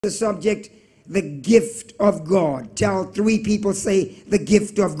The subject, the gift of God. Tell 3 people, say the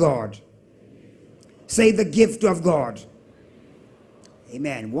gift of God. Say the gift of God.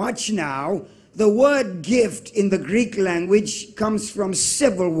 Amen. Watch now. The word gift in the Greek language comes from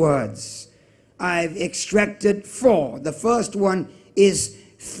several words. I've extracted 4. The first one is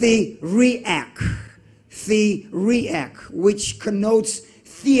theriac, which connotes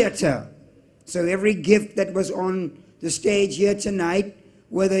theater. So every gift that was on the stage here tonight,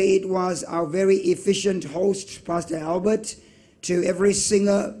 whether it was our very efficient host, Pastor Albert, to every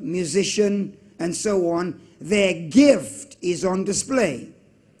singer, musician, and so on, their gift is on display.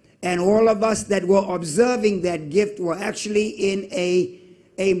 And all of us that were observing that gift were actually in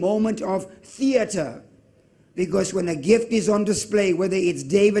a moment of theater. Because when a gift is on display, whether it's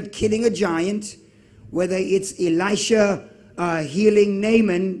David killing a giant, whether it's Elisha healing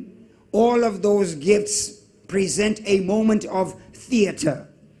Naaman, all of those gifts present a moment of theater.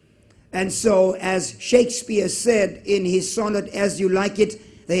 And so, as Shakespeare said in his sonnet, As You Like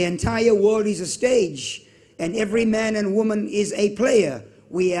It, the entire world is a stage, and every man and woman is a player.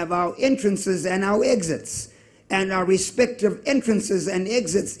 We have our entrances and our exits, and our respective entrances and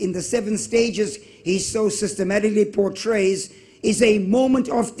exits in the 7 stages he so systematically portrays is a moment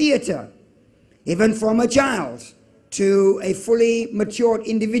of theater. Even from a child to a fully matured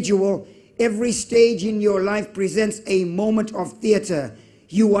individual, every stage in your life presents a moment of theater.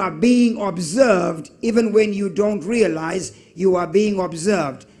 You are being observed even when you don't realize you are being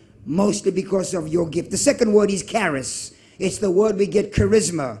observed, mostly because of your gift. The second word is charis. It's the word we get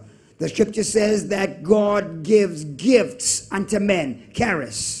charisma. The scripture says that God gives gifts unto men,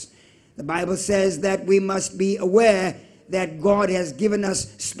 charis. The Bible says that we must be aware that God has given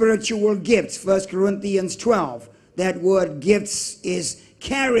us spiritual gifts. 1 Corinthians 12. That word gifts is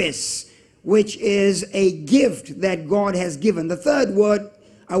charis, which is a gift that God has given. The third word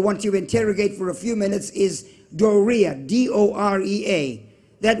I want you to interrogate for a few minutes is dorea, D-O-R-E-A.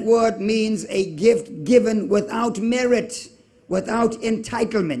 That word means a gift given without merit, without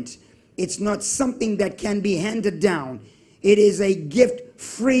entitlement. It's not something that can be handed down. It is a gift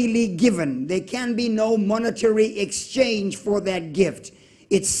freely given. There can be no monetary exchange for that gift.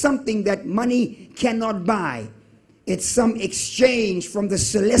 It's something that money cannot buy. It's some exchange from the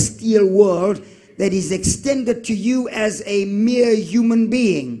celestial world that is extended to you as a mere human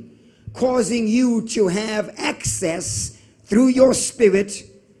being, causing you to have access through your spirit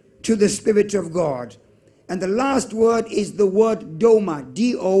to the Spirit of God. And the last word is the word doma,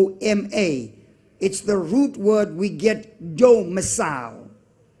 D-O-M-A. It's the root word we get domicile.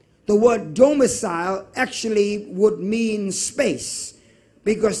 The word domicile actually would mean space,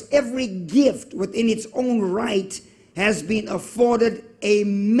 because every gift within its own right has been afforded a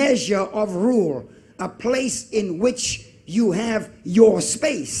measure of rule, a place in which you have your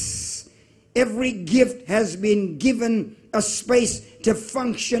space. Every gift has been given a space to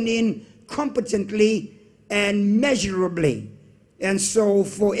function in competently and measurably. And so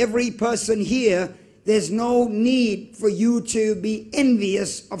for every person here, there's no need for you to be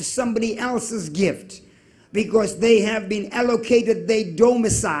envious of somebody else's gift, because they have been allocated their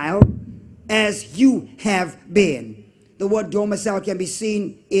domicile as you have been. The word domicile can be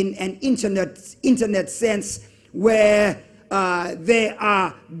seen in an internet sense, where there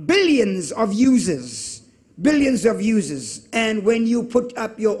are billions of users. And when you put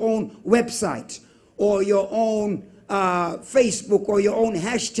up your own website or your own Facebook or your own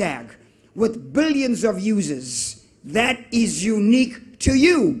hashtag with billions of users, that is unique to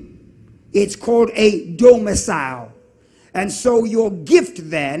you. It's called a domicile. And so your gift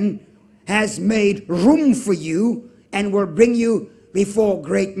then has made room for you and will bring you before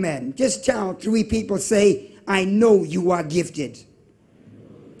great men. Just tell 3 people, say, I know you are gifted.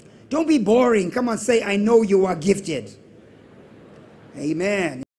 Don't be boring. Come on, say, I know you are gifted. Amen.